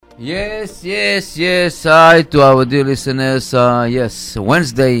Yes. Hi to our dear listeners. Yes,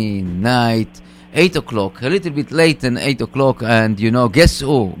 Wednesday night, 8 o'clock. A little bit late than 8 o'clock. And guess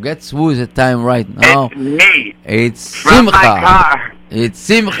who? Guess who is the time right now? It's me. It's From Simcha. my car. It's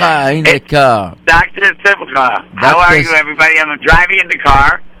Simcha in the car. Dr. Simcha. How are you, everybody? I'm driving in the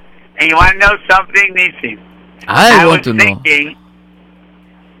car. And you want to know something, Nissim? I want to know.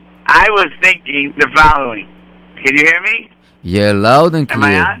 I was thinking the following. Can you hear me? Yeah, loud and clear.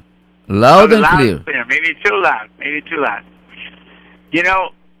 Am I on? Loud and clear. Maybe too loud.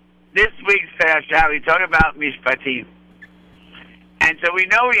 This week's Parasha, we talk about Mishpatim. And so we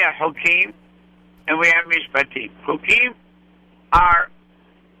know we have Hukim and we have Mishpatim. Hukim are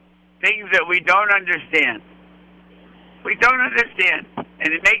things that we don't understand. We don't understand.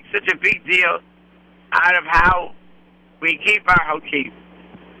 And it makes such a big deal out of how we keep our Hukim.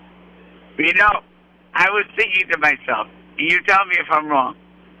 But I was thinking to myself, and you tell me if I'm wrong.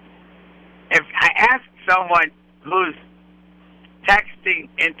 If I ask someone who's texting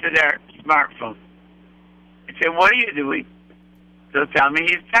into their smartphone, I say, what are you doing? They'll tell me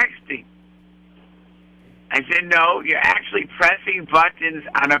he's texting. I said, no, you're actually pressing buttons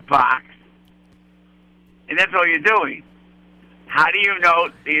on a box. And that's all you're doing. How do you know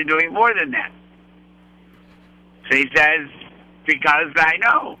that you're doing more than that? So he says, because I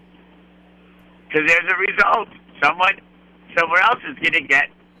know. Because there's a result. Somewhere else is going to get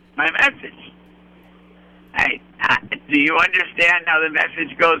my message. Do you understand how the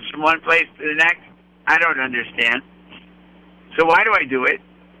message goes from one place to the next? I don't understand. So why do I do it?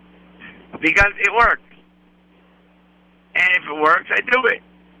 Because it works. And if it works, I do it.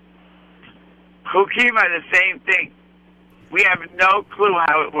 Chukim are the same thing. We have no clue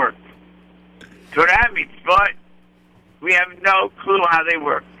how it works. Torah mitzvot, we have no clue how they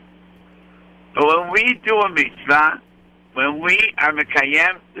work. But when we do a mitzvah, when we are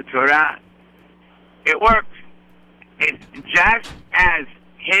mekayem the Torah, it works. It's just as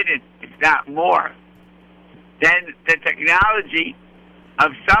hidden, if not more, than the technology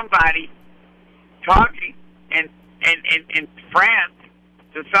of somebody talking in France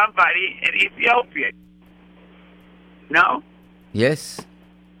to somebody in Ethiopia. No? Yes.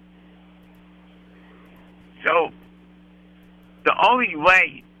 So, the only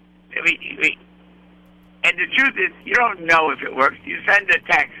way that and the truth is, you don't know if it works. You send a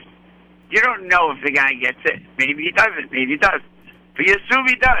text. You don't know if the guy gets it. Maybe he doesn't. Maybe he does. But you assume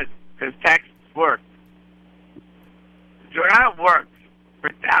he does, because texts work. The Torah works.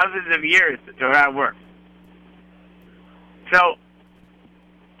 For thousands of years, the Torah works. So,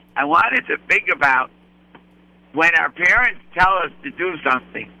 I wanted to think about when our parents tell us to do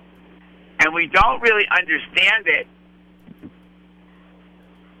something, and we don't really understand it,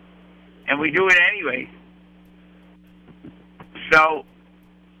 and we do it anyway. So,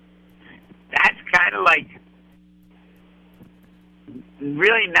 that's kind of like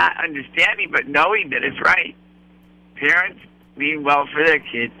really not understanding, but knowing that it's right. Parents mean well for their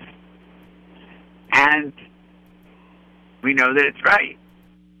kids, and we know that it's right.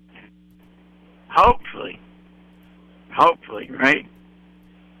 Hopefully, right?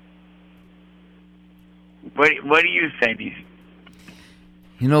 What do you say, Nisi?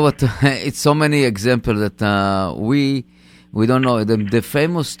 You know what? It's so many examples that we don't know. The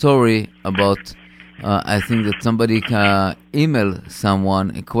famous story about, I think that somebody emailed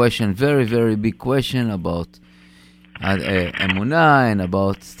someone a question, very, very big question about emunah and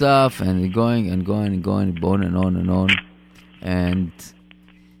about stuff, and going on and on. And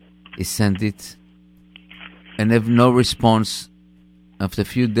he sent it and have no response. After a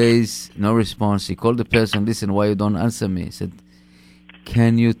few days, no response. He called the person, listen, why you don't answer me? He said,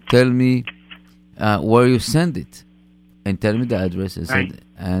 can you tell me where you send it? And tell me the address. I said,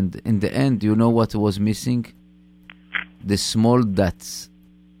 and in the end, you know what was missing? The small dots.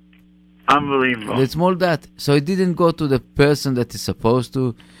 Unbelievable. The small dot. So it didn't go to the person that is supposed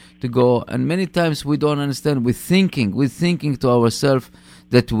to go. And many times we don't understand. We're thinking to ourselves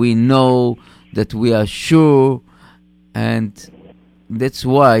that we know, that we are sure. And that's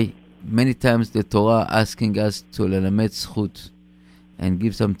why many times the Torah asking us to lelamed zchut and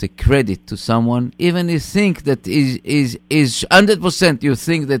give some the credit to someone, even you think that is 100%, you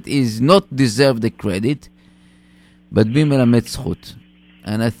think that is not deserve the credit, but be melamed zchut.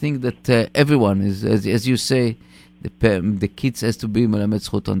 And I think that everyone is, as you say, the kids has to be melamed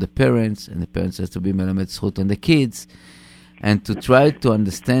zchut on the parents, and the parents has to be melamed zchut on the kids, and to try to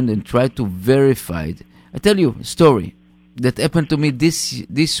understand and try to verify it. I tell you a story that happened to me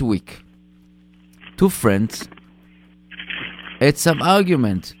this week. Two friends had some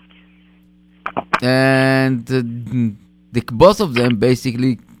argument, and both of them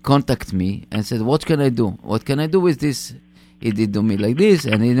basically contact me and said, "What can I do? What can I do with this? He did to me like this,"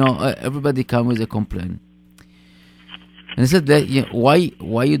 and everybody come with a complaint. And I said,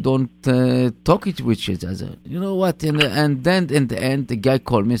 why you don't talk it with each other? You know what? And then in the end, the guy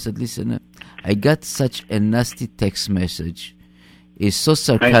called me and said, "Listen, I got such a nasty text message. It's so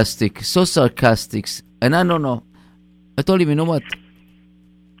sarcastic, and I don't know." I told him, "You know what?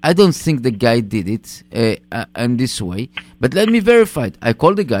 I don't think the guy did it in this way, but let me verify it." I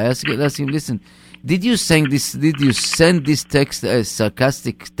called the guy, asked him, "Listen, did you send this text,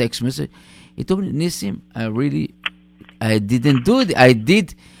 sarcastic text message?" He told me, "Nissim, I didn't do it. I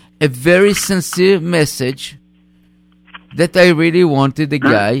did a very sincere message that I really wanted the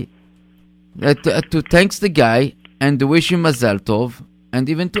guy to thanks the guy and to wish him Mazal Tov and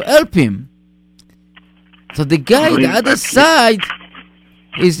even to help him." So the guy, the other side,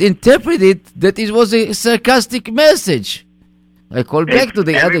 is interpreted that it was a sarcastic message. I call back to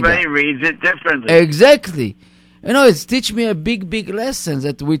the other guy. Everybody reads it differently. Exactly. It's teach me a big lesson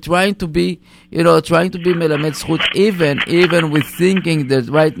that we're trying to be melamed zchut, even with thinking that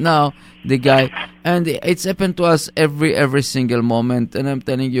right now the guy, and it's happened to us every single moment. And I'm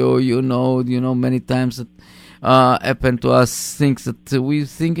telling you, many times that happened to us things that we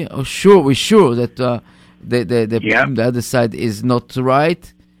think, we're sure that the other side is not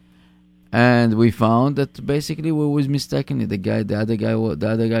right. And we found that basically we was mistaken. The other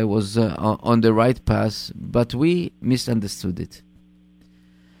guy was on the right path, but we misunderstood it.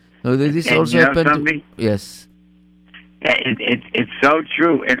 So this also happened. Yes. It's so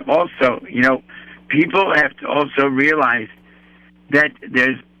true, and also, people have to also realize that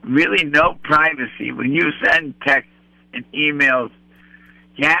there's really no privacy when you send texts and emails.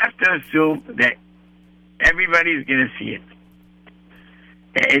 You have to assume that everybody's going to see it.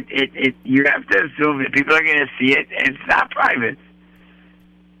 You have to assume that people are going to see it, and it's not private.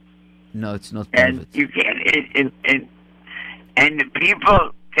 No, it's not private. And you can't. And the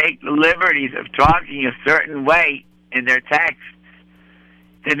people take the liberties of talking a certain way in their texts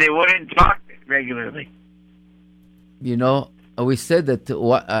that they wouldn't talk regularly. We said that.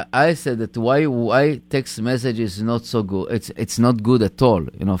 I said that why text message is not so good. It's not good at all.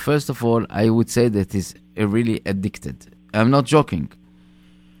 First of all, I would say that it's really addicted. I'm not joking.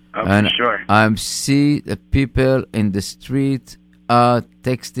 Oh, and for sure. I see the people in the street are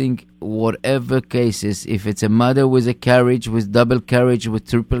texting whatever cases. If it's a mother with a carriage, with double carriage, with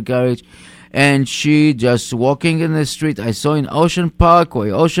triple carriage, and she just walking in the street. I saw in Ocean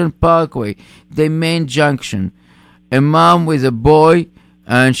Parkway, the main junction, a mom with a boy,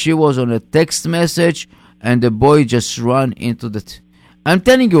 and she was on a text message, and the boy just ran into the... I'm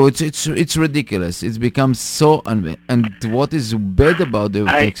telling you, it's ridiculous. It's become so and what is bad about the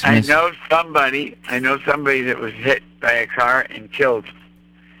text message? I know somebody that was hit by a car and killed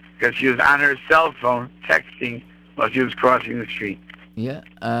because she was on her cell phone texting while she was crossing the street. Yeah,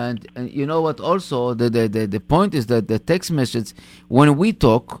 and you know what? Also, the point is that the text message, when we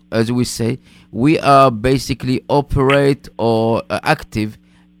talk, as we say, we are basically operate or active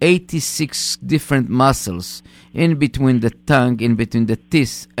 86 different muscles in between the tongue, in between the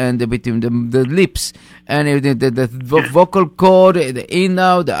teeth, and between the lips, and the vocal cord, the in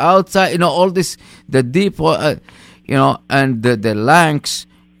out, the outside, all this, the deep, and the lungs.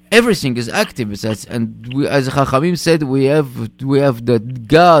 Everything is active. And we, as Chachamim said, we have the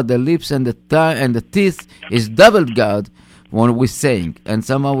guard, the lips and the tongue and the teeth is double guard when we're saying, and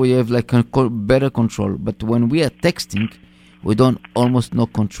somehow we have better control. But when we are texting, we don't almost no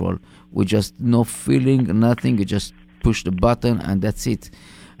control. We just no feeling, nothing. You just push the button and that's it.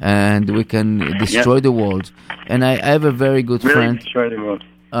 And we can destroy the world. And I have a very good friend. Destroy the world.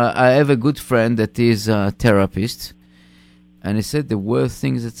 I have a good friend that is a therapist. And he said the worst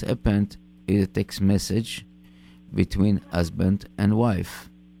thing that's happened is a text message between husband and wife.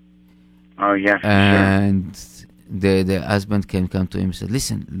 Oh, yeah, for and sure. The husband can come to him and say,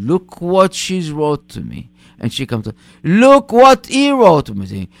 "Listen, look what she's wrote to me." And she comes to, "Look what he wrote to me.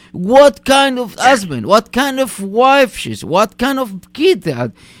 Saying, what kind of husband, what kind of wife she's, what kind of kid they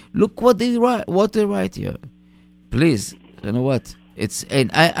had. Look what they write here. Please, you know what? And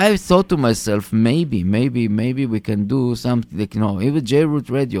I thought to myself, maybe we can do something like, even J-Root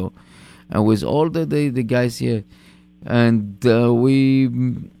Radio, and with all the guys here, and we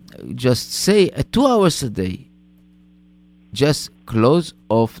just say 2 hours a day, just close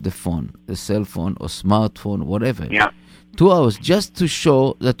off the phone, the cell phone or smartphone, whatever. Yeah. 2 hours just to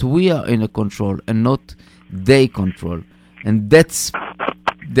show that we are in a control and not they control, and that's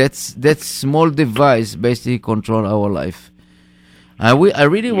small device basically control our life. I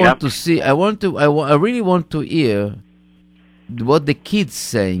really want to see. I really want to hear what the kids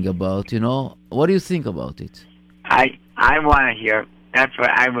saying about, what do you think about it? I want to hear. That's what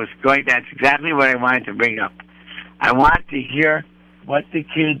I was going. That's exactly what I wanted to bring up. I want to hear what the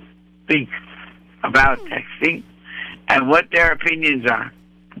kids think about texting and what their opinions are.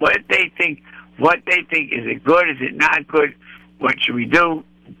 What they think. Is it good? Is it not good? What should we do?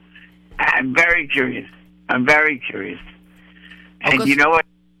 I'm very curious. And you know what?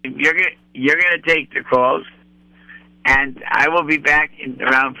 You're gonna take the calls, and I will be back in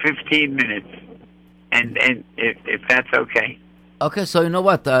around 15 minutes. And if that's okay. Okay, so you know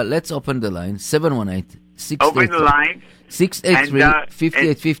what? Let's open the line. 718-683. Open the line.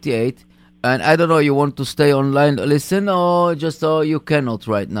 683-5858. And I don't know, you want to stay online, listen, or just you cannot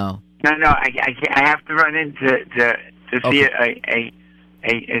right now? No, I have to run in to see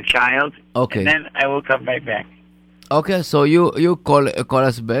a child. Okay. And then I will come right back. Okay, so you call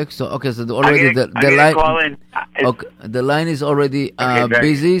us back. So already the line. Call in. The line is already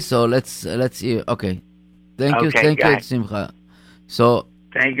busy. So let's hear. Okay, thank you, Simcha. So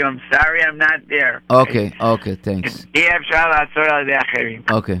thank you. I'm sorry I'm not there. Okay, thanks. Okay, I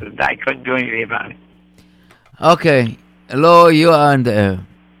couldn't do anything about it. Okay, hello, you are on the air.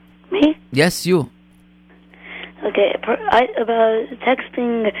 Me? Yes, you. Okay, about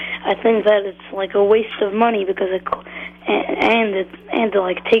texting, I think that it's like a waste of money because it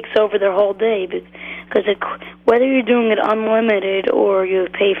like takes over their whole day because whether you're doing it unlimited or you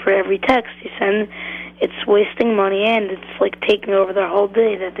pay for every text you send, it's wasting money and it's like taking over their whole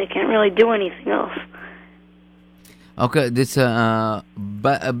day that they can't really do anything else. Okay, this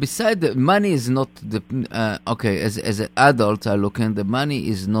but beside the money is not the as an adult I look at the money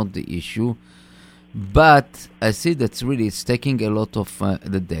is not the issue. But I see that's really it's taking a lot of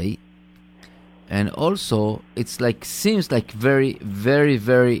the day, and also it's like seems like very, very,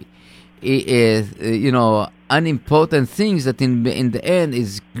 very, unimportant things that in the end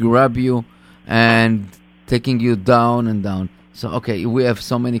is grab you and taking you down and down. So okay, we have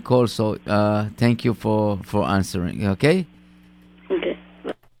so many calls. So thank you for answering. Okay. Okay.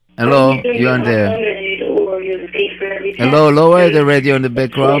 Hello, you're on there. Hello, lower the radio in the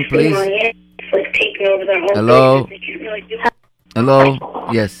background, please. Hello? Hello?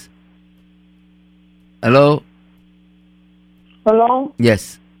 Yes. Hello? Hello?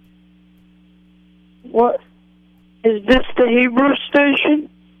 Yes. What? Is this the Hebrew station?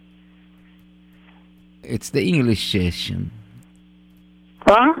 It's the English station.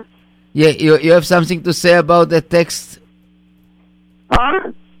 Huh? Yeah, you have something to say about the text?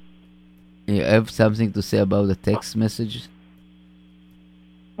 Huh? You have something to say about the text messages?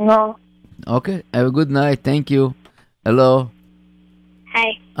 No. Okay, have a good night. Thank you. Hello?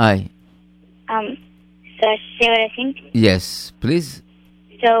 Hi. Hi. So I should say what I think? Yes, please.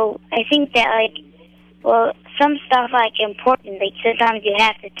 So I think that, some stuff, important, sometimes you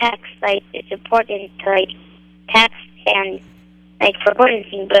have to text, it's important to, text and, for important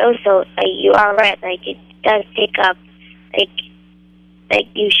things, but also, you are right, it does take up,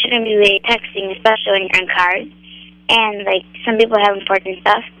 you shouldn't be really texting, especially when you're on cars, and, some people have important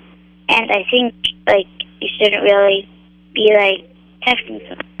stuff. And I think, you shouldn't really be, texting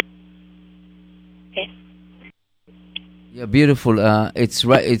someone. Okay. Yeah, beautiful. It's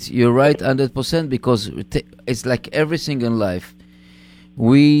right. You're right, 100%. Because it's like everything in life.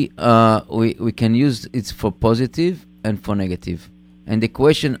 We can use it for positive and for negative. And the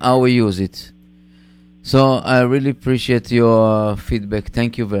question how we use it. So I really appreciate your feedback.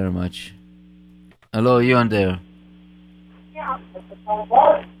 Thank you very much. Hello, you on there?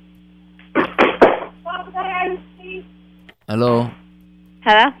 Hello?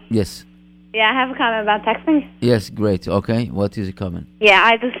 Hello? Yes. Yeah, I have a comment about texting. Yes, great. Okay, what is the comment? Yeah,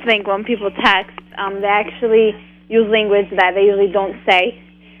 I just think when people text, they actually use language that they usually don't say.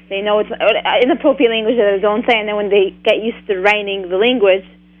 They know it's inappropriate language that they don't say, and then when they get used to writing the language,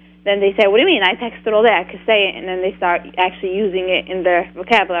 then they say, what do you mean? I texted all day, I could say it, and then they start actually using it in their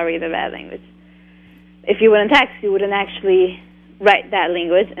vocabulary, the bad language. If you wouldn't text, you wouldn't actually write that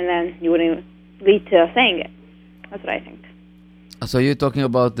language, and then you wouldn't lead to saying it. That's what I think. So you're talking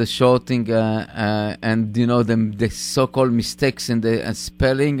about the shorting and the so-called mistakes in the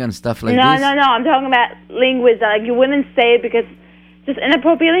spelling and stuff like this? No. I'm talking about language that you wouldn't say it because just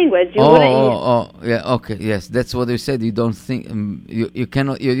inappropriate language. Yeah. Okay. Yes, that's what you said. You don't think you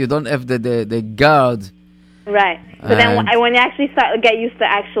cannot. You don't have the guard. Right. But then when you actually get used to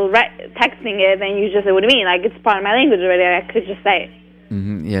texting it, then you just say, what do you mean? It's part of my language already. I could just say it.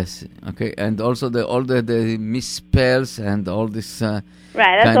 Mm-hmm, yes. Okay. And also all the misspells and all this. Right.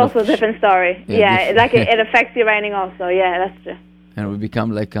 That's also a different story. Yeah. It affects your writing also. Yeah, that's true. And we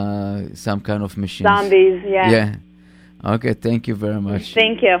become like some kind of machines. Zombies. Yeah. Yeah. Okay, thank you very much.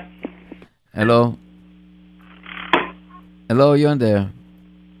 Thank you. Hello? Hello, you on there?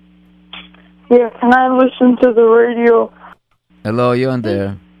 Yeah, can I listen to the radio? Hello, you on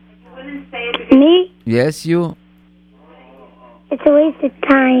there? Me? Yes, you? It's a waste of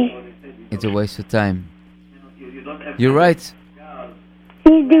time. It's a waste of time. You're right.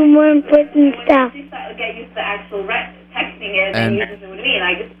 You do more important stuff. Get used to actual texting it And- and you listen with me, and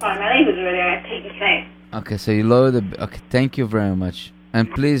I just find my language over there. I take the same. Okay, so you lower the... Okay, thank you very much.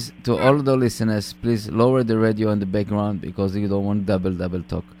 And please, to all the listeners, please lower the radio in the background because you don't want double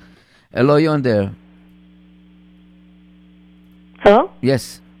talk. Hello, you on there? Hello?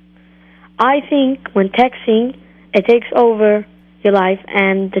 Yes. I think when texting, it takes over your life,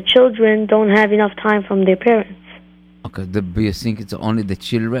 and the children don't have enough time from their parents. Okay, do you think it's only the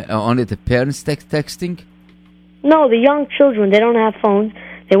children, only the parents texting? No, the young children, they don't have phones.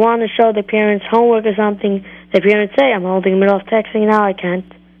 They want to show their parents homework or something. Their parents say, I'm holding them off texting now, I can't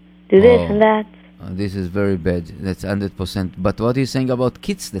do this and that. This is very bad. That's 100%. But what are you saying about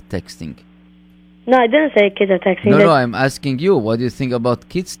kids that texting? No, I didn't say kids are texting. No, I'm asking you. What do you think about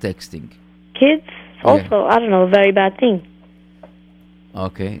kids texting? Kids, also, I don't know, a very bad thing.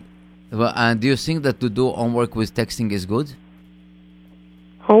 Okay. Well, and do you think that to do homework with texting is good?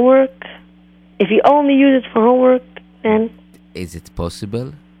 Homework? If you only use it for homework, then... Is it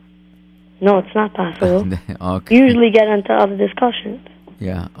possible? No, it's not possible. Okay. Usually get into other discussions.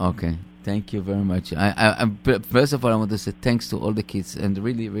 Yeah, okay. Thank you very much. First of all, I want to say thanks to all the kids and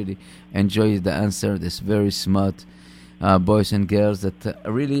really enjoy the answer. This very smart boys and girls that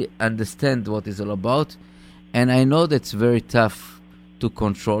really understand what it's all about. And I know that's very tough to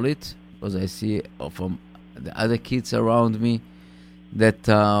control it because I see from the other kids around me that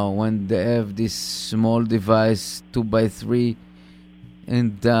when they have this small device 2x3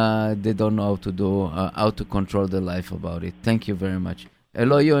 and they don't know how to control their life about it. Thank you very much.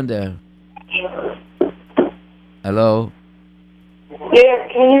 Hello, you in there? Hello? Yeah,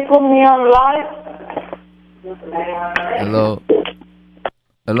 can you put me on live? Hello?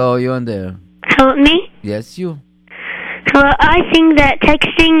 Hello, you in there? Hello, me? Yes, you? Well, I think that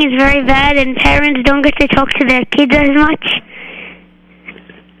texting is very bad and parents don't get to talk to their kids as much.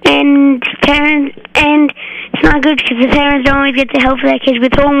 And it's not good because the parents don't always get to help their kids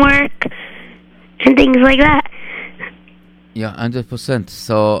with homework and things like that. Yeah, 100%.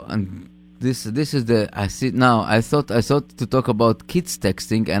 So, and this is the I see now. I thought to talk about kids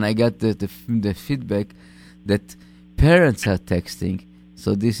texting, and I got the feedback that parents are texting.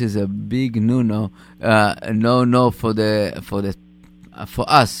 So this is a big no for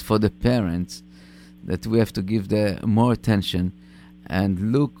us, for the parents, that we have to give the more attention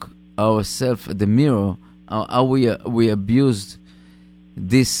and look ourselves at the mirror how we abused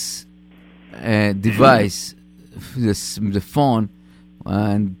this device, the phone,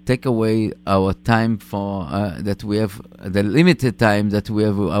 and take away our time for that we have, the limited time that we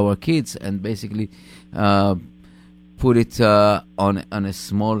have with our kids, and basically put it on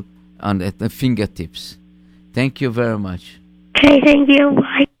the fingertips. Thank you very much. Okay, thank you.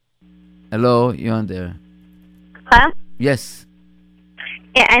 Bye. Hello, you on there? Huh? Yes.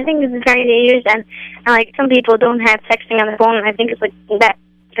 Yeah, I think this is very dangerous, and like some people don't have texting on the phone. And I think it's like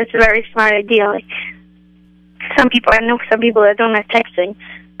that's a very smart idea. Like I know some people that don't have texting,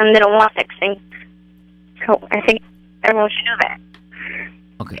 and they don't want texting. So I think everyone should do that.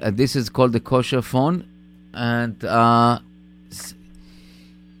 Okay, this is called the kosher phone, and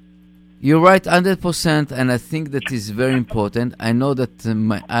you're right, 100%, and I think that is very important. I know that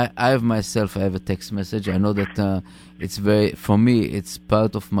I have a text message. I know that it's for me, it's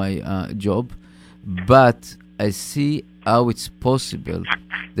part of my job, but I see how it's possible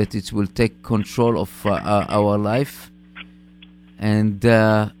that it will take control of our life, and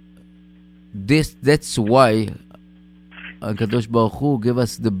that's why Kadosh Baruch Hu gave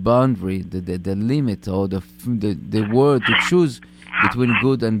us the boundary, the limit, or the word to choose between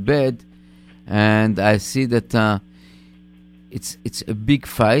good and bad. And I see that it's a big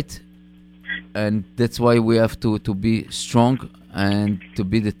fight, and that's why we have to be strong and to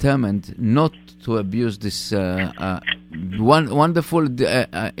be determined not to abuse this wonderful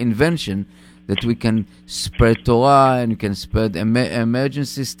invention that we can spread Torah and we can spread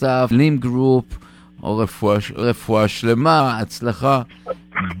emergency stuff, lim group, or refuah shlema, atzlacha.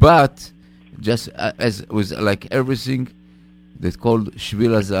 But just as with like everything, that's called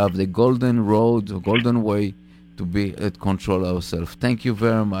Shvil HaZahav, the golden road, the golden way to be control ourselves. Thank you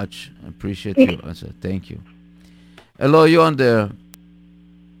very much. I appreciate your answer. Thank you. Hello, you on there?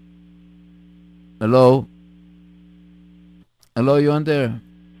 Hello? Hello, you on there?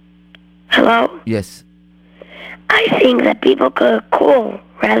 Hello? Yes. I think that people could call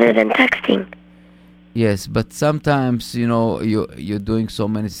rather than texting. Yes, but sometimes, you're doing so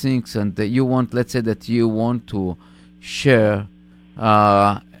many things, and you want, let's say that you want to share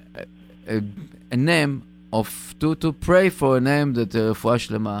a name of, to pray for a name that for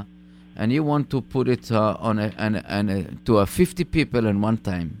Ashlema, and you want to put it to 50 people in one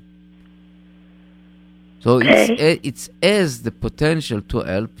time. So it has the potential to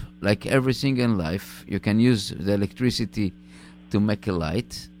help, like everything in life. You can use the electricity to make a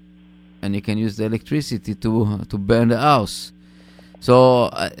light, and you can use the electricity to burn the house.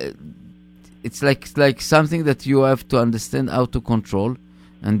 So it's like something that you have to understand how to control,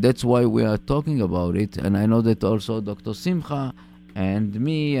 and that's why we are talking about it. And I know that also Dr. Simcha and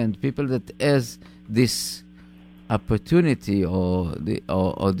me and people that has this opportunity or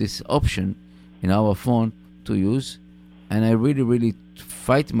this option in our phone to use, and I really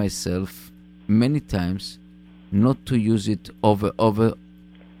fight myself many times not to use it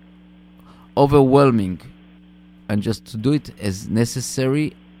overwhelming, and just to do it as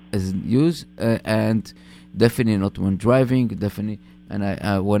necessary as use, and definitely not when driving, definitely. And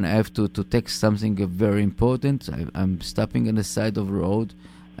I when I have to text something very important, I'm stopping on the side of the road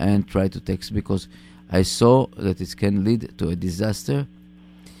and try to text, because I saw that it can lead to a disaster.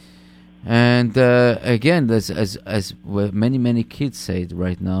 And again, as many kids say it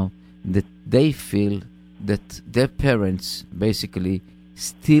right now, that they feel that their parents basically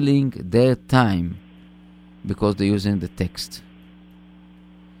stealing their time because they're using the text.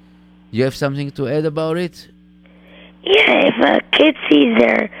 You have something to add about it? Yeah, if a kid sees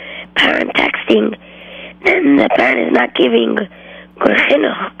their parent texting, then the parent is not giving good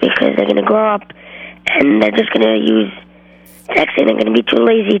chinuch, because they're going to grow up and they're just going to use texting. They're going to be too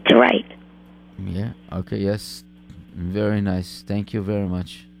lazy to write. Yeah, okay, yes. Very nice. Thank you very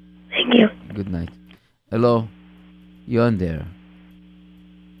much. Thank you. Good night. Hello? You on there?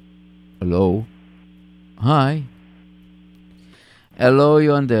 Hello? Hi? Hello,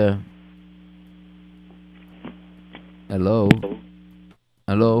 you on there? Hello?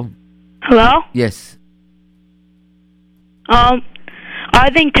 Hello? Hello? Yes. I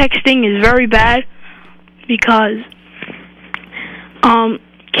think texting is very bad because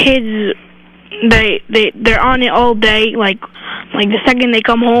kids they're on it all day. Like the second they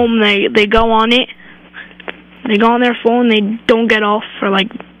come home, they go on it. They go on their phone. They don't get off for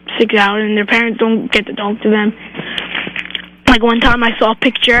like 6 hours, and their parents don't get to talk to them. Like one time, I saw a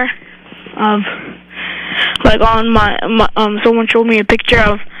picture of someone showed me a picture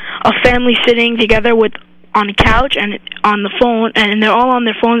of a family sitting together on a couch and on the phone, and they're all on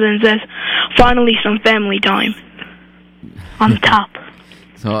their phones, and it says, "Finally, some family time" on the top.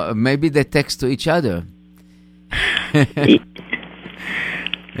 So maybe they text to each other.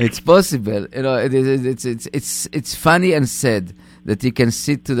 It's possible, It's funny and sad that you can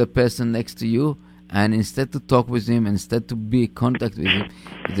sit to the person next to you, and instead to talk with him, instead to be in contact with him,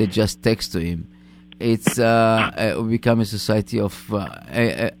 they just text to him. It's we become a society of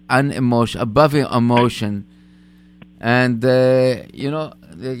above emotion, and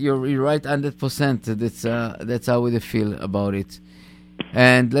you're right 100%. That's how we feel about it.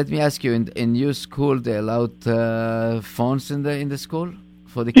 And let me ask you: in your school, they allowed phones in the school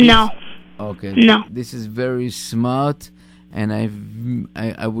for the kids? No. Okay. No. This is very smart, and I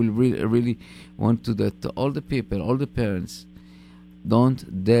will really want to that all the people, all the parents,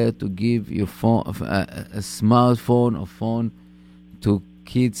 don't dare to give your phone, a smartphone or phone, to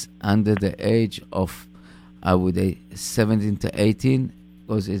kids under the age of, I would say, 17 to 18,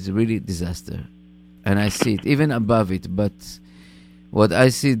 because it's really disaster. And I see it even above it, but what I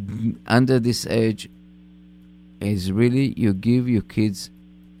see under this age is really you give your kids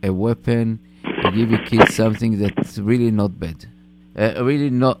a weapon, you give your kids something that's really not bad,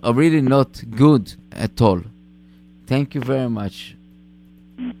 really not good at all. Thank you very much.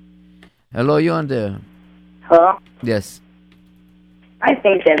 Hello, you on there? Hello? Yes. I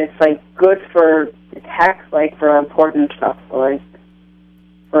think that it's good for text, for important stuff, for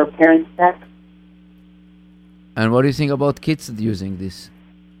parents' text. And what do you think about kids using this?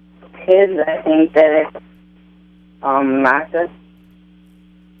 Kids, I think that it's not good.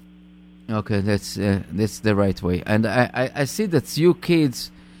 Okay, that's the right way. And I see that you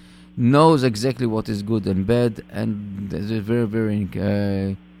kids knows exactly what is good and bad, and there's a very, very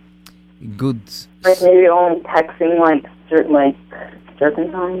good. Maybe only texting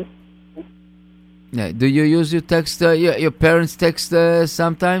certain times. Yeah. Do you use your text? Your parents text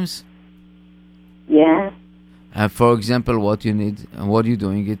sometimes? Yeah. For example, what you need and what you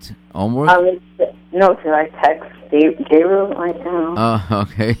doing it? Homework? No, I text Gabriel right now. Oh,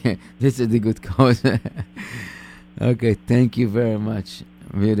 okay. This is the good cause. Okay, thank you very much.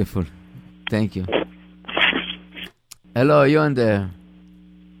 Beautiful. Thank you. Hello, you on there?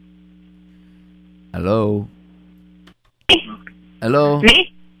 Hello? Hello?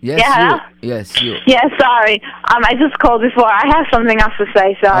 Me? Yes, Yeah, hello? you. Yes, you. Yeah, sorry. I just called before. I have something else to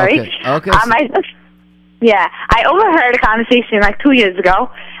say. Sorry. Okay. I overheard a conversation like 2 years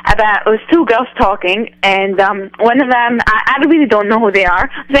ago about, it was two girls talking, and one of them, I really don't know who they are.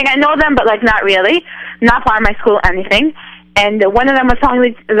 I think I know them, but like not really, not part of my school or anything. And one of them was telling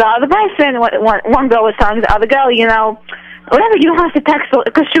the other person, one girl was telling the other girl, you know, whatever, you don't have to text,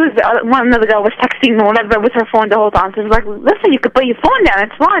 because one other girl was texting whatever with her phone the whole time. So she was like, listen, you could put your phone down,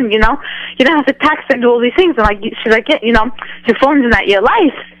 it's fun, you know, you don't have to text and do all these things. And like, she's like, yeah, you know, your phone's not your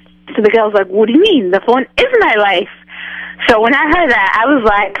life. So the girl's like, what do you mean? The phone is my life. So when I heard that, I was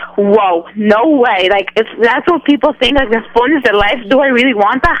like, whoa, no way. Like, if that's what people think, like, the phone is their life, do I really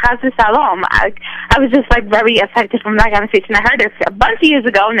want that? Chas v'shalom. I was just, like, very affected from that conversation. I heard it a bunch of years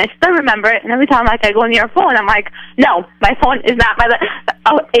ago, and I still remember it. And every time, like, I go near a phone, I'm like, no, my phone is not my life.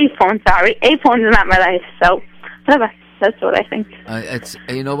 Oh, a phone is not my life. So, whatever. That's what I think.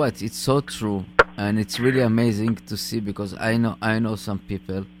 You know what? It's so true. And it's really amazing to see, because I know some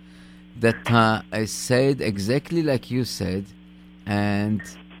people that I said exactly like you said, and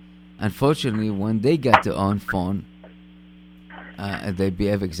unfortunately when they get their own phone, they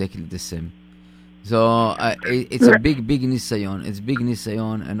behave exactly the same. So it's a big nisayon. It's big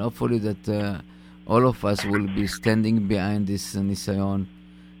nisayon, and hopefully that all of us will be standing behind this nisayon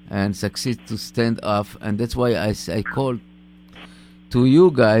and succeed to stand up. And that's why I call to you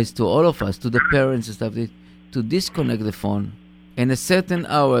guys, to all of us, to the parents and stuff, to disconnect the phone in a certain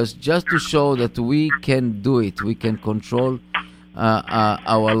hours, just to show that we can do it. We can control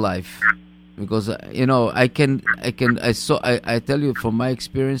our life, because you know I tell you from my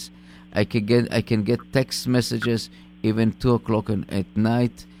experience, I can get text messages even 2:00 at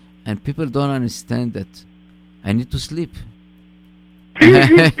night, and people don't understand that I need to sleep.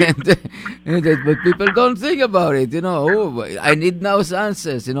 But people don't think about it, you know. Oh, I need now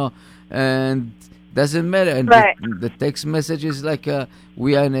answers, you know, and doesn't matter. And right. the text message is like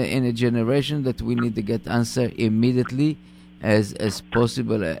we are in a generation that we need to get answer immediately, as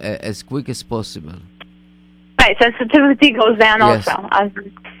possible, as quick as possible. Right, sensitivity goes down yes. also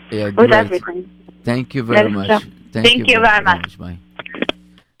with great. Everything. Thank you very much. Thank you very much. Bye.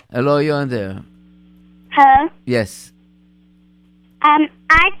 Hello, you on there? Hello? Yes. I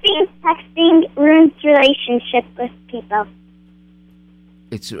think texting ruins relationship with people.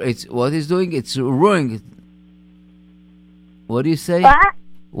 It's what it's doing. It's ruining. What do you say?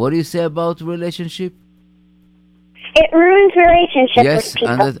 What do you say about relationship? It ruins relationship yes, with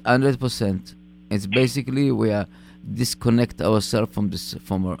people. 100%. It's basically we are disconnect ourselves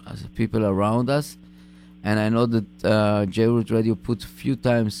from our people around us, and I know that J-Root Radio put a few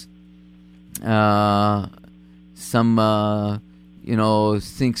times some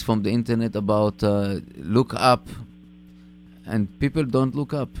things from the internet about look up. And people don't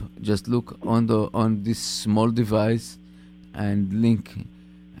look up; just look on this small device and link.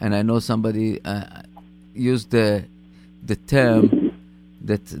 And I know somebody used the term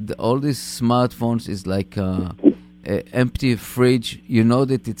that all these smartphones is like a empty fridge. You know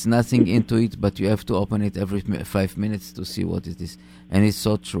that it's nothing into it, but you have to open it every 5 minutes to see what it is. And it's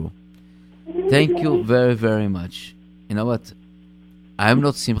so true. Thank you very, very much. You know what? I'm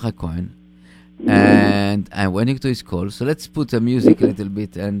not Simcha Cohen. And I'm waiting to his call. So let's put the music a little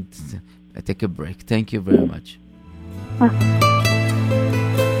bit and take a break. Thank you very much.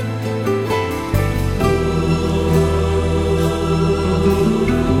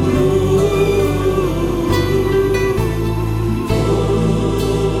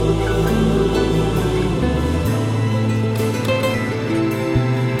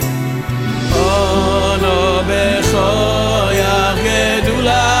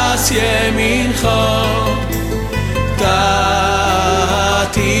 ימינך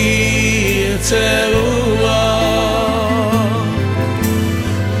תתיר צרורה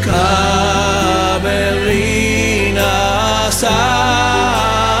קברינה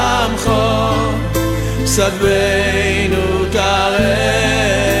סמך סדבנו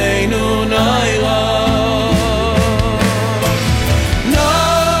תרנו נוירה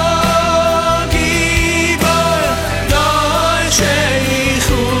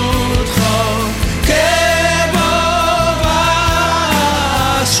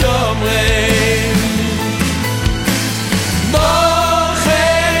me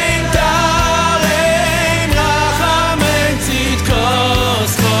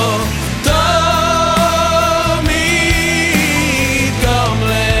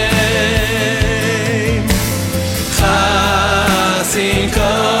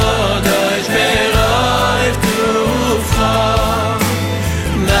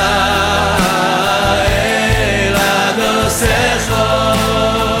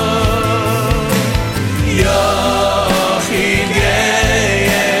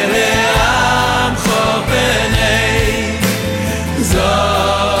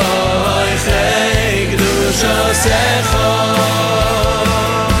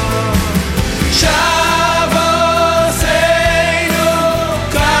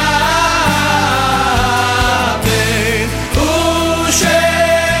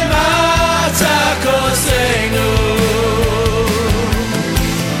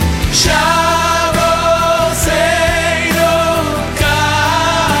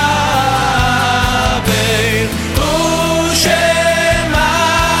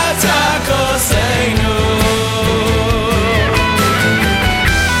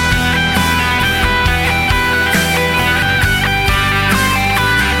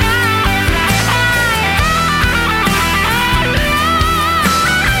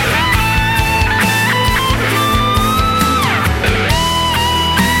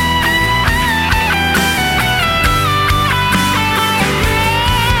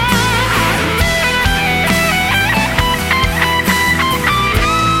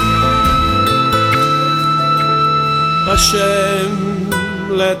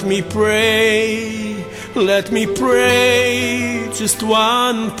Let me pray just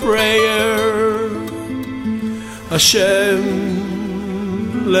one prayer. Hashem,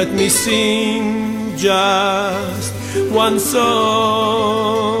 let me sing just one song.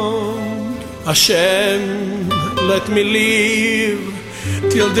 Hashem, let me live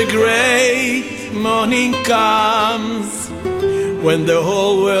till the great morning comes, when the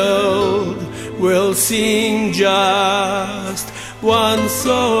whole world will sing just one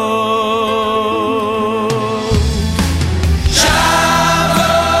song.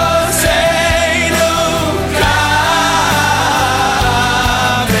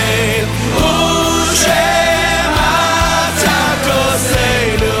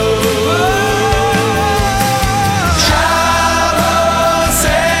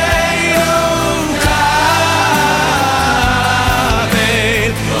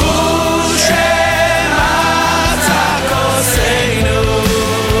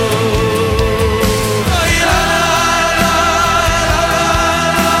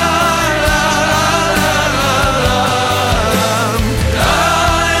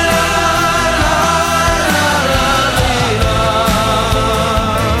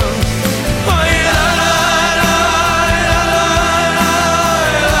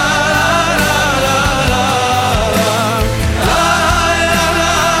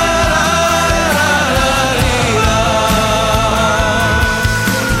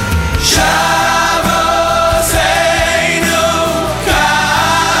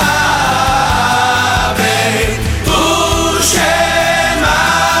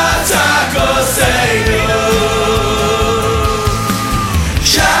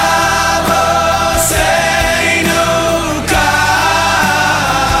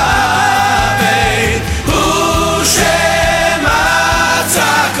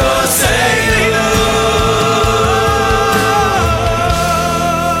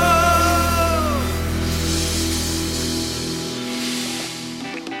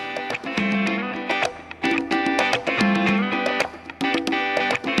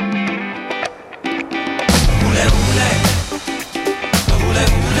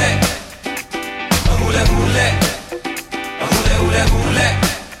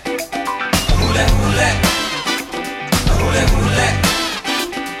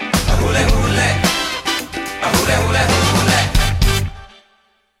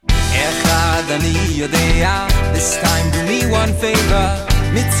 This time do me one favor,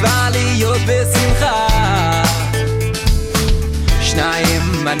 mitzvah liyot besimcha.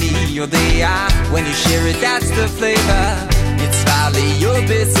 Shnayim ani yodea, when you share it that's the flavor, mitzvah liyot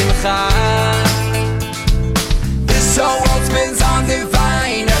besimcha. This whole world spins on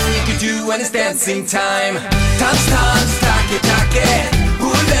divine, nothing you can do when it's dancing time. Tanz, tanz, take, take,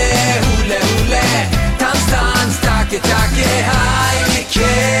 hule, hule, hule. Tanz, tanz, take, take, hai,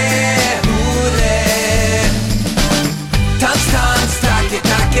 nike, hule. Tanz, tanz, take,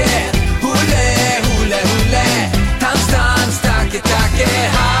 take, hule, hule, hule. Tanz, tanz, take, take,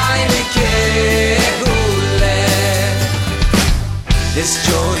 hai, nike, hule. This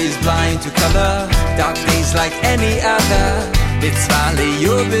joy is blind to color, dark days like any other. Mitzvah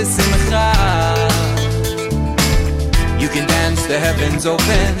liyot besimcha. You can dance, the heavens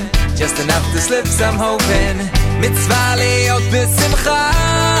open, just enough to slip some hope in. Mitzvah liyot besimcha.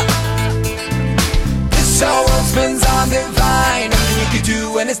 This whole world spins on divine, nothing you can do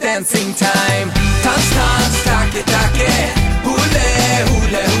when it's dancing time. Tanz, tanz, take, take, hule,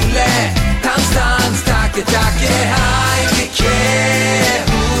 hule, hule. Tanz, tanz, take, take, hai, nike,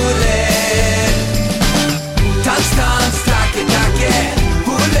 hule. Tanz, tanz, take, take,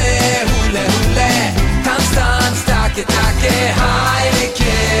 hule, hule, hule. Tanz, tanz, take, take, hai,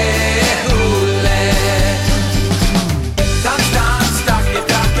 nike, hule. Tanz, tanz, take,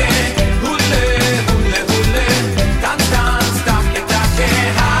 take, hule, hule, hule. Tanz, tanz, take, take,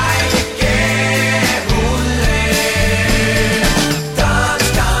 hai, nike, hule. Tanz,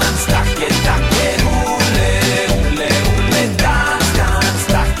 tanz, take, take, hule, hule, hule. Tanz, tanz,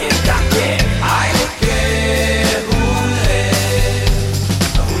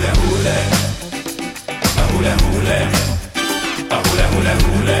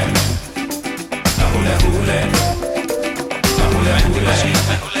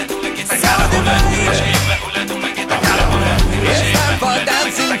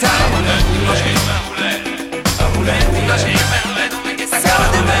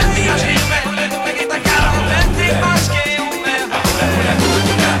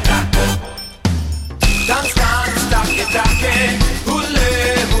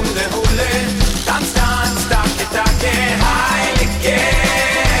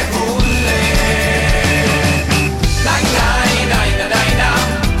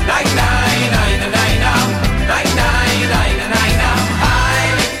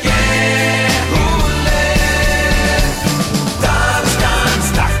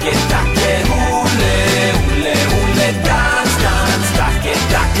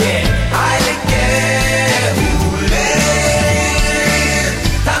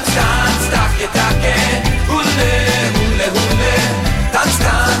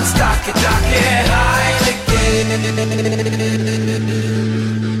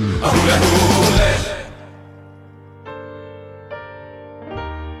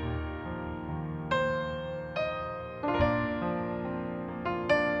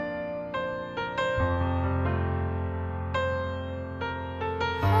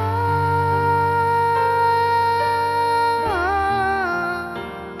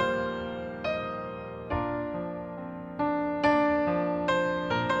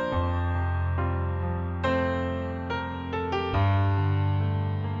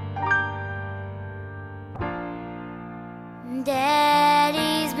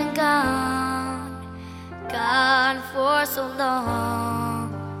 for so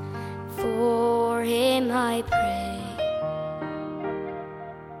long. For him I pray.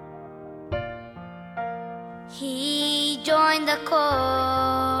 He joined the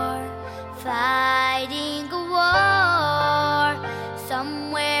corps, fighting a war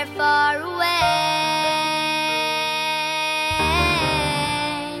somewhere far away.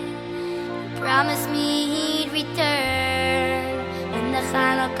 Promised me he'd return when the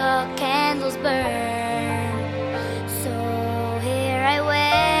Hanukkah candles burn. So here I wait.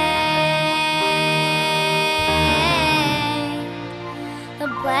 The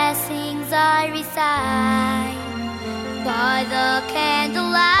blessings I recite by the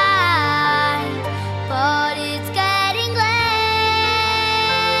candlelight, but it's getting late.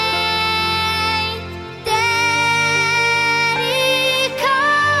 Daddy,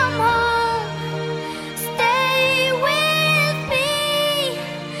 come home, stay with me.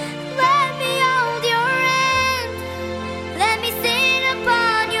 Let me hold your hand, let me sit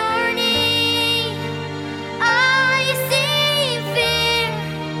upon your knee. I see fear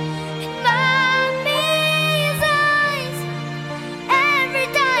in Mommy's eyes every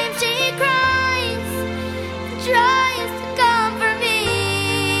time she cries, tries to comfort me.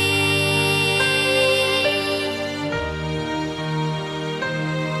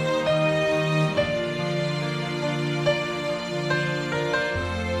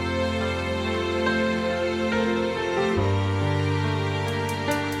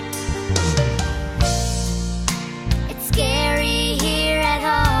 It's scary here at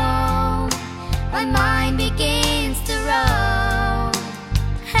home. My mind begins to roam.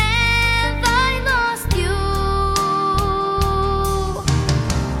 Have I lost you?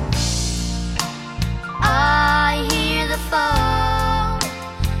 I hear the phone,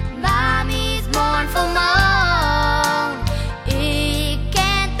 Mommy's mournful moan. It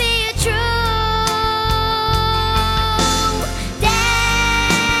can't be true.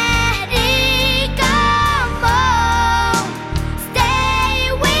 Daddy, come home,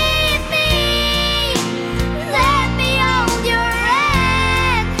 stay with me. Let me hold your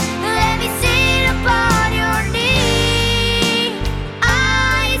hand, let me sit upon your knee.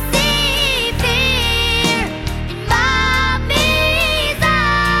 I see fear in Mommy's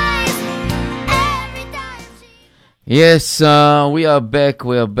eyes every time she... Yes, we are back.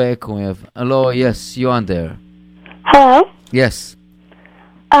 We have... Hello, yes, you are there. Hello? Yes.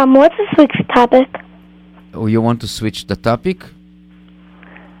 What's this week's topic? Oh, you want to switch the topic?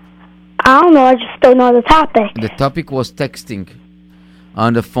 I don't know, I just don't know the topic. The topic was texting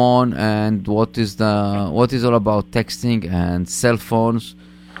on the phone, and what is all about texting and cell phones.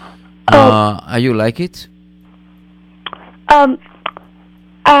 Are you like it? I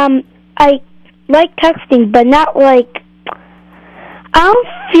like texting, but not like... I don't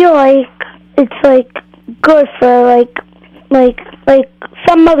feel like it's, like, good for, like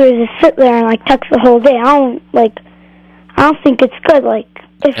some mothers just sit there and, like, text the whole day. I don't think it's good, like,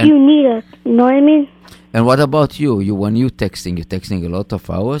 if you need a... You know what I mean? And what about you? When you're texting a lot of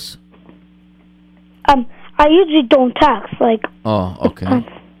hours? I usually don't text, like... Oh, okay.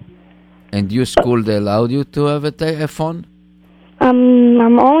 And your school, they allowed you to have a phone?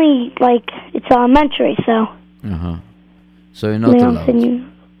 I'm only, like, it's elementary, so... Uh-huh. So you're not they don't allowed. send you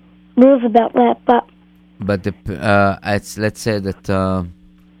rules about that, but... But let's say that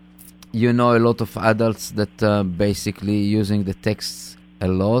you know a lot of adults that basically using the texts a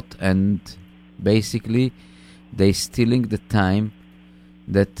lot, and basically they stealing the time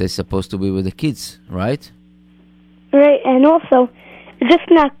that they're supposed to be with the kids, right? Right, and also, it's just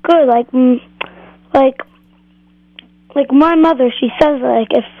not good, like my mother, she says,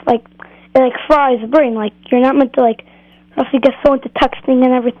 like, if, like, it, like, fries the brain, like, you're not meant to, like, else you get so into texting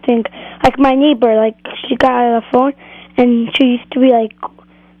and everything. Like, my neighbor, like, she got out of the phone, and she used to be, like,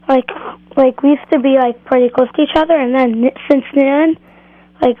 we used to be, like, pretty close to each other, and then, since then,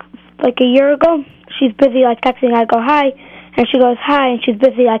 like a year ago, she's busy, like, texting. I go, hi, and she goes, hi, and she's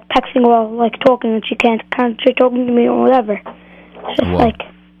busy, like, texting while, like, talking, and she can't concentrate talking to me or whatever. It's just, like...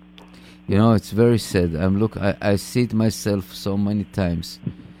 You know, it's very sad. I see it myself so many times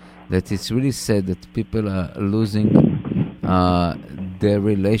that it's really sad that people are losing their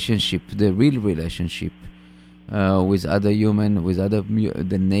relationship, their real relationship with other human, with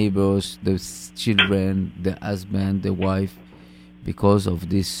the neighbors, the children, the husband, the wife, because of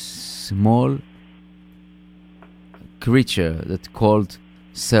this small creature that's called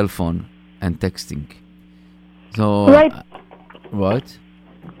cell phone and texting. So, right. What?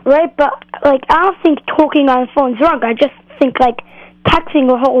 Right, but, like, I don't think talking on the phone is wrong. I just think, like, texting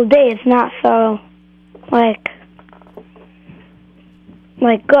the whole day is not so, like,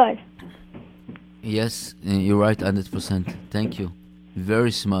 good. Yes, you're right, 100%. Thank you.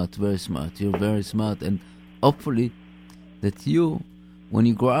 Very smart, very smart. You're very smart, and hopefully that you, when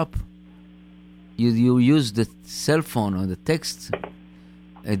you grow up, you use the cell phone or the text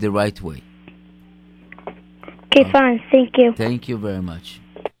the right way. Okay, fine. Thank you. Thank you very much.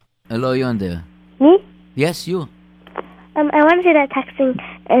 Hello, you on there? Me? Yes, you. I want to say that texting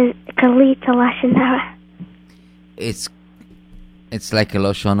can lead to lashon hara. It's like a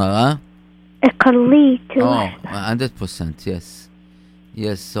lashon hara. It can lead to. 100%. Yes.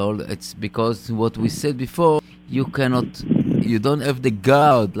 Yes. So it's because what we said before. You don't have the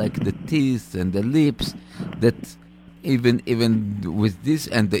guard like the teeth and the lips that even with this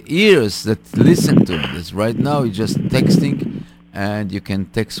and the ears that listen to this. Right now, you're just texting, and you can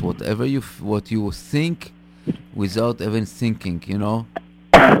text whatever what you think without even thinking,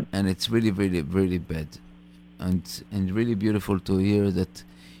 and it's really, really, really bad, and really beautiful to hear that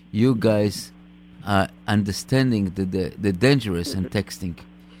you guys are understanding the dangerous in texting.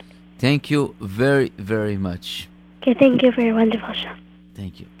 Thank you very, very much. Okay, thank you for your wonderful show.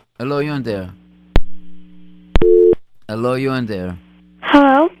 Thank you. Hello, you on there? Hello, you on there?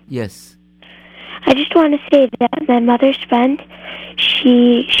 Hello? Yes. I just want to say that my mother's friend,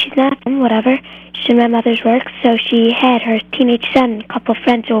 she's not whatever. She's in my mother's work, so she had her teenage son and a couple of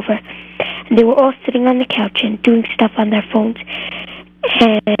friends over. And they were all sitting on the couch and doing stuff on their phones.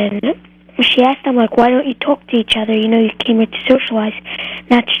 And she asked them, why don't you talk to each other? You came here to socialize,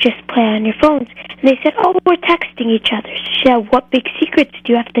 not to just play on your phones. And they said, we're texting each other. So she said, what big secrets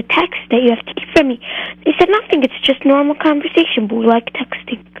do you have to text that you have to keep from me? They said, nothing. It's just normal conversation, but we like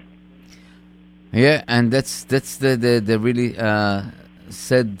texting. Yeah, and that's the really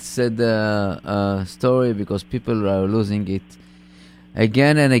sad story, because people are losing it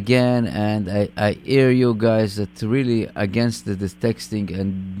again and again, and I hear you guys that really against this texting,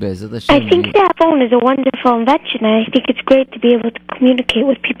 and Bezat Hashem. I think that phone is a wonderful invention, and I think it's great to be able to communicate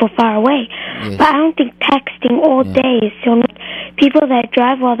with people far away. Yes. But I don't think texting all day is so much. People that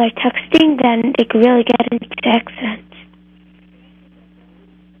drive while they're texting, then they could really get into accidents.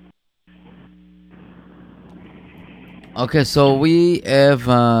 Okay, so we have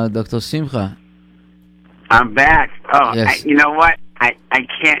Dr. Simcha. I'm back. Oh, yes. You know what? I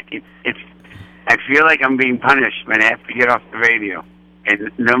can't. I feel like I'm being punished when I have to get off the radio.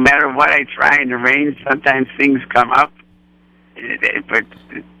 And no matter what I try and arrange, sometimes things come up. But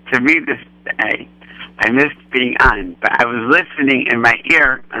to me, I missed being on. But I was listening in my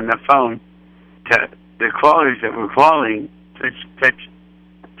ear on the phone to the callers that were calling. Such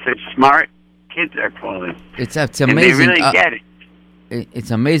smart kids are calling. It's amazing. And they really get it.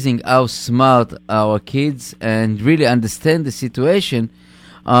 It's amazing how smart our kids and really understand the situation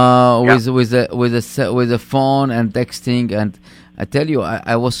with a phone and texting. And I tell you,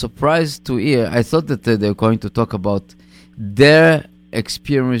 I was surprised to hear. I thought that they were going to talk about their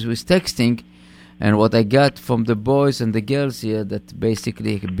experience with texting, and what I got from the boys and the girls here, that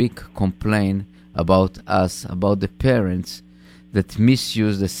basically a big complaint about us, about the parents that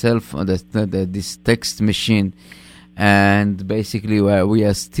misuse the cell phone, this text machine. And basically we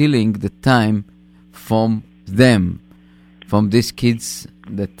are stealing the time from them, from these kids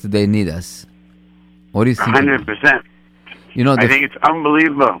that they need us. What do you think? 100%. I think it's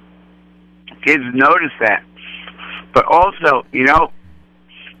unbelievable. Kids notice that. But also,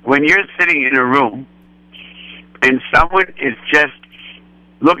 when you're sitting in a room and someone is just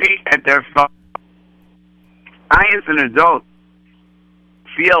looking at their phone, I, as an adult,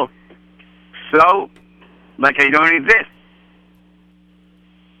 feel so like I don't exist.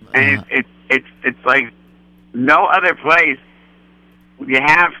 And it's like no other place you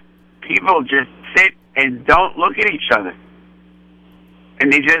have people just sit and don't look at each other.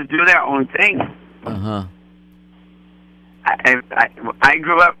 And they just do their own thing. Uh-huh. I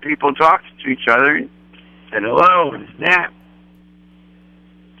grew up, people talked to each other and said hello and snap.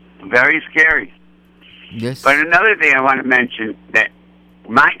 Very scary. Yes. But another thing I want to mention that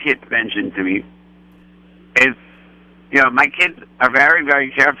my kids mentioned to me is, my kids are very,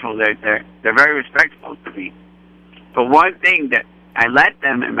 very careful. They're very respectful to me. But one thing that I let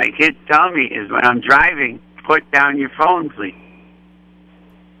them and my kids tell me is when I'm driving, put down your phone, please.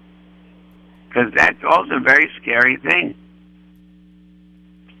 Because that's also a very scary thing.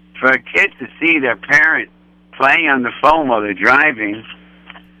 For a kid to see their parent playing on the phone while they're driving,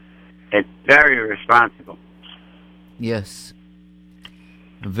 it's very irresponsible. Yes.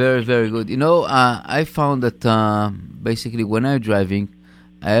 Very, very good. I found that basically when I'm driving,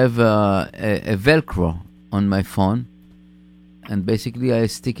 I have a Velcro on my phone, and basically I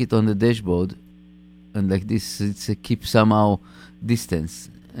stick it on the dashboard, and like this, it keeps somehow distance,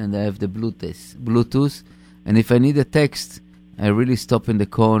 and I have the Bluetooth, and if I need a text, I really stop in the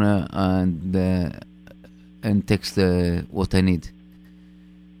corner and text what I need.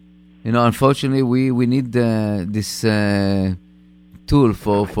 Unfortunately, we need this tool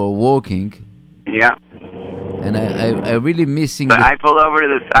for working. Yeah. And I really missing. But I pull over to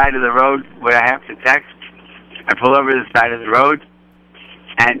the side of the road where I have to text. I pull over to the side of the road,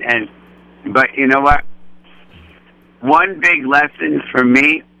 but you know what? One big lesson for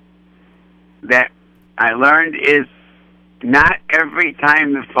me that I learned is not every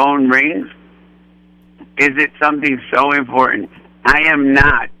time the phone rings is it something so important. I am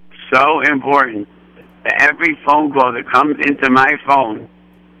not so important that every phone call that comes into my phone,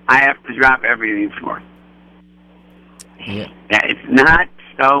 I have to drop everything for. Yeah. It's not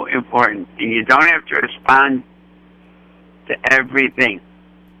so important, and you don't have to respond to everything.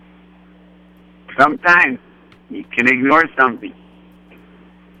 Sometimes you can ignore something.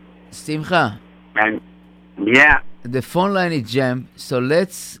 Simcha. And yeah. The phone line is jammed, so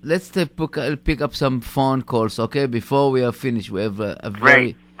let's pick up some phone calls, okay? Before we are finished, we have a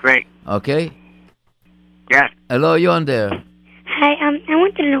very great. Okay. Yes. Hello, you on there? Hi. I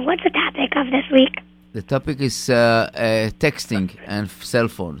want to know what's the topic of this week. The topic is texting and cell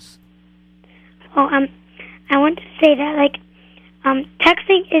phones. Oh, I want to say that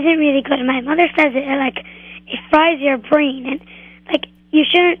texting isn't really good. My mother says it fries your brain, and you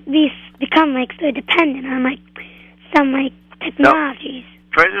shouldn't become so dependent on some technologies.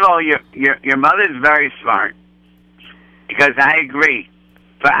 So, first of all, your mother's very smart, because I agree.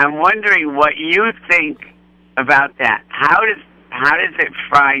 But I'm wondering what you think about that. How does it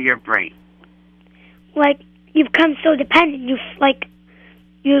fry your brain? You become so dependent. You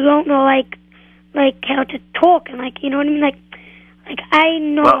don't know how to talk, and you know what I mean. I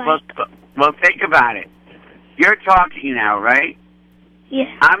know. Well, think about it. You're talking now, right?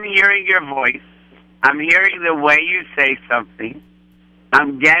 Yeah. I'm hearing your voice. I'm hearing the way you say something.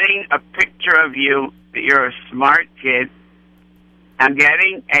 I'm getting a picture of you that you're a smart kid. I'm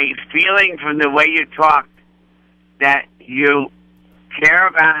getting a feeling from the way you talk that you care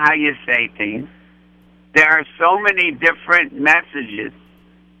about how you say things. There are so many different messages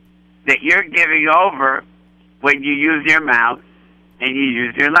that you're giving over when you use your mouth and you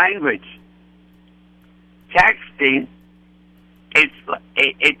use your language. Texting,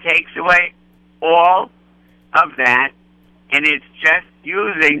 it takes away all of that, and it's just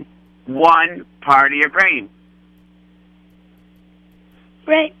using one part of your brain.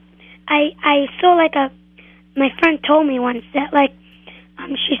 Right. I saw my friend told me once that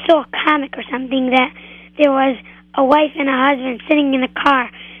she saw a comic or something that there was a wife and a husband sitting in a car,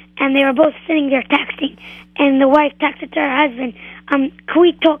 and they were both sitting there texting, and the wife texted to her husband, can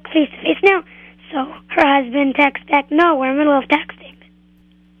we talk face to face now? So her husband texts back, no, we're in the middle of texting.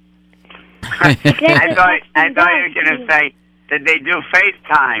 I thought you were going to say that they do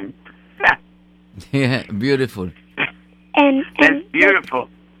FaceTime. Yeah, beautiful. That's beautiful.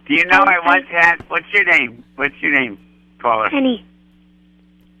 Do you know I once had, what's your name, caller? Penny.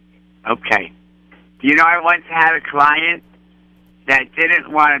 Okay. Do you know I once had a client that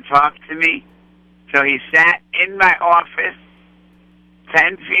didn't want to talk to me, so he sat in my office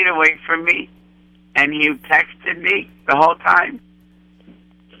 10 feet away from me, and he texted me the whole time?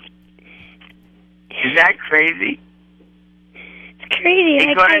 Is that crazy? It's crazy.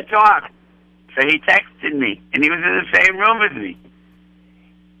 He couldn't talk, so he texted me, and he was in the same room as me.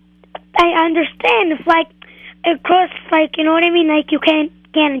 I understand. It's of course, you know what I mean? You can't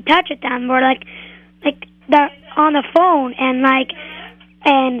get in touch with them, or they're on the phone,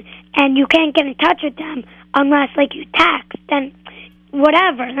 and you can't get in touch with them unless you text, then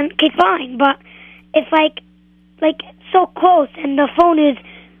whatever, then okay, fine. But if it's so close and the phone is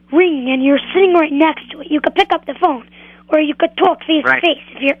ringing and you're sitting right next to it, you could pick up the phone, or you could talk face to face.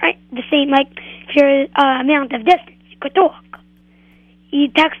 If you're the same, if you're amount of distance, you could talk.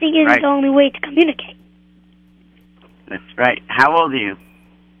 Texting isn't the only way to communicate. That's right. How old are you?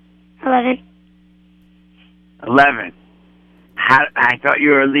 11. 11. I thought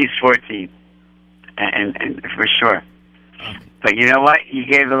you were at least 14, and for sure. But you know what? You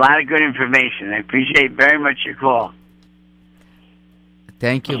gave a lot of good information. I appreciate very much your call.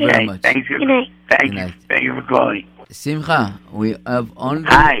 Thank you very much. Thank you. Thank you. Thank you for calling. Simcha, we have only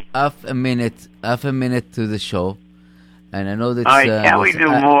half a minute to the show, and I know that. Can we do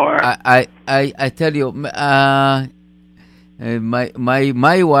more? I tell you, my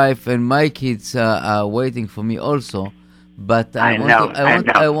wife and my kids are waiting for me also. But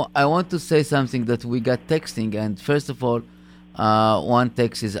I want to say something that we got texting, and first of all, One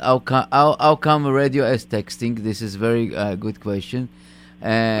text is how come radio is texting? This is very good question.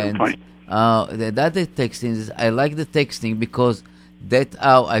 And the other texting is I like the texting because that's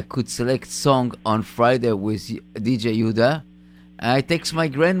how I could select song on Friday with DJ Yuda. I text my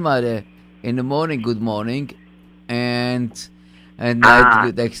grandmother in the morning, good morning, and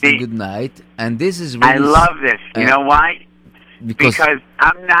night, good night. And this is really... I love this. You know why? Because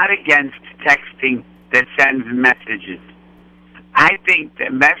I'm not against texting that sends messages. I think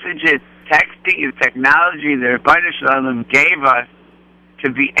that messages, texting is technology that Rebbeinu Shalom gave us to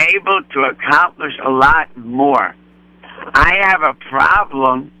be able to accomplish a lot more. I have a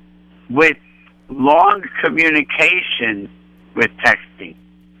problem with long communication with texting,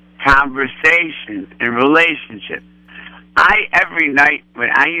 conversations, and relationships. Every night when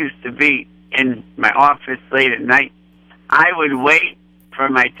I used to be in my office late at night, I would wait for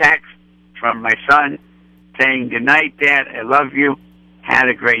my text from my son saying, "Good night, Dad, I love you, had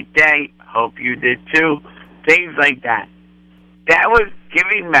a great day, hope you did too," things like that. That was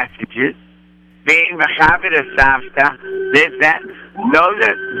giving messages, being Mechavit of Savta, this, that. Those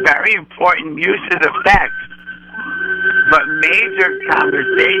are very important uses of text. But major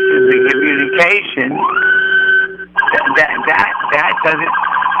conversations and communication,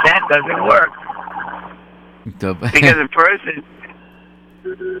 that doesn't work. Because a person,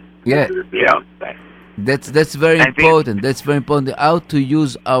 that's very important. That's very important. How to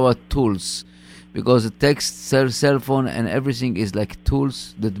use our tools, because the text, cell phone, and everything is like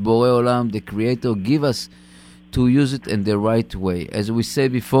tools that Borei Olam, the Creator, give us to use it in the right way. As we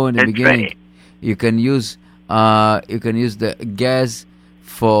said before in the beginning, right. You can use the gas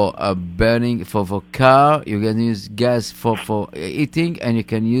for burning for car. You can use gas for eating, and you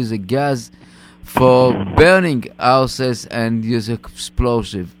can use the gas for burning houses and use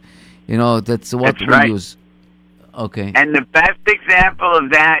explosive. That's what we use. Okay. And the best example of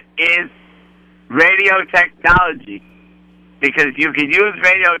that is radio technology, because you can use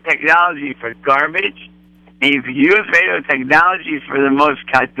radio technology for garbage, and you can use radio technology for the most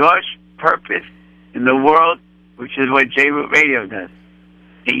kadosh purpose in the world, which is what J-Root Radio does.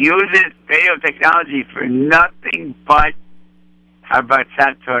 It uses radio technology for nothing but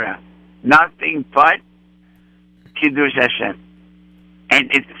Harbatzat Torah, nothing but Kiddush Hashem.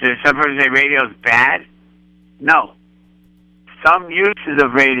 And some people say radio is bad. No. Some uses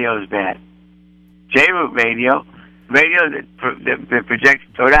of radio is bad. J-Root Radio that projects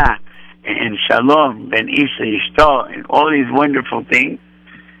Torah and Shalom and Isha Yishto and all these wonderful things,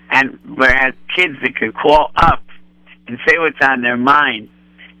 and whereas kids that could call up and say what's on their mind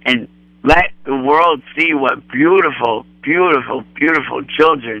and let the world see what beautiful, beautiful, beautiful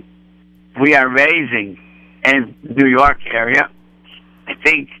children we are raising in New York area, I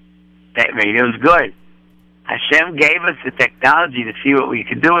think that radio is good. Hashem gave us the technology to see what we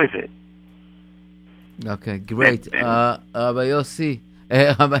could do with it. Okay, great. Rabbi Yossi,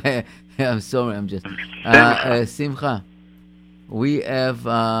 I'm sorry, I'm just... Simcha, we have...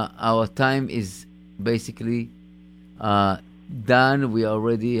 our time is basically done. We are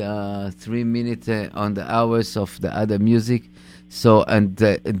already 3 minutes on the hours of the other music. So, and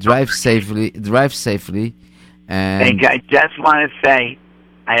drive safely. And I just want to say,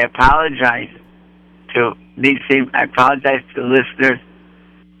 I apologize to Nisim. I apologize to the listeners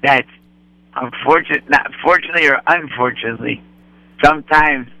that fortunately or unfortunately,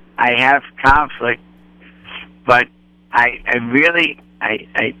 sometimes I have conflict, but I really,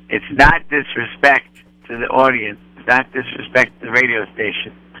 it's not disrespect to the audience. It's not disrespect to the radio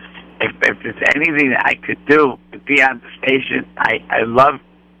station. If there's anything that I could do to be on the station, I love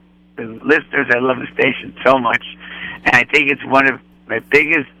the listeners. I love the station so much, and I think it's one of my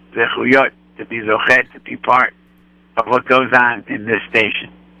biggest zechuyot to be zochet, to be part of what goes on in this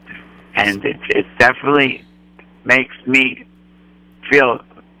station. And it definitely makes me feel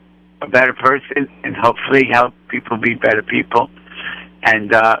a better person and hopefully help people be better people. And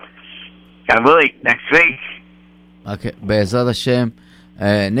God willing, next week. Okay, בעזרת השם.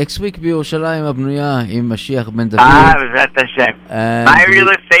 Next week בירושלים הבנויה עם משיח בן דוד. בעזרת השם. My real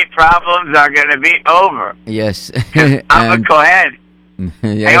estate problems are going to be over. Yes. I'm a Kohen.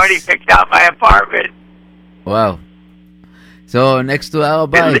 Yes. I already picked out my apartment. Wow. So next to our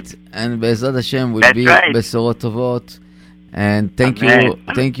bite, and בעזרת השם will be בשורות טובות. And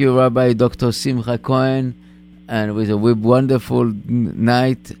thank you, Rabbi Dr. Simcha Cohen, and with a wonderful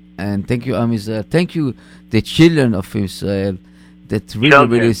night. And thank you, Am Israel. Thank you, the children of Israel, that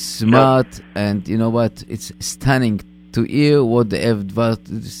really smart. And you know what? It's stunning to hear what they have,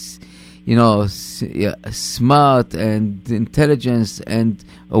 smart and intelligence and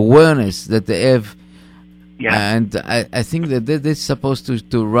awareness that they have. And I think that they're supposed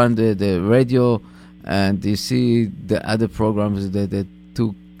to run the radio, and you see the other programs, the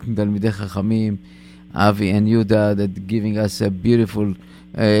two Talmidei Chachamim, Avi and Yuda, that giving us a beautiful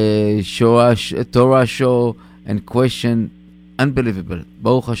Torah show and question. Unbelievable.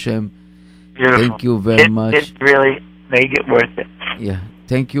 Baruch Hashem. Beautiful. Thank you very much. It really made it worth it. Yeah.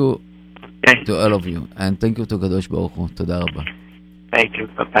 Thank you to all of you. And thank you to Kadosh Baruch Hu. Toda Rabba. Thank you.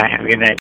 Bye-bye. Have a good night.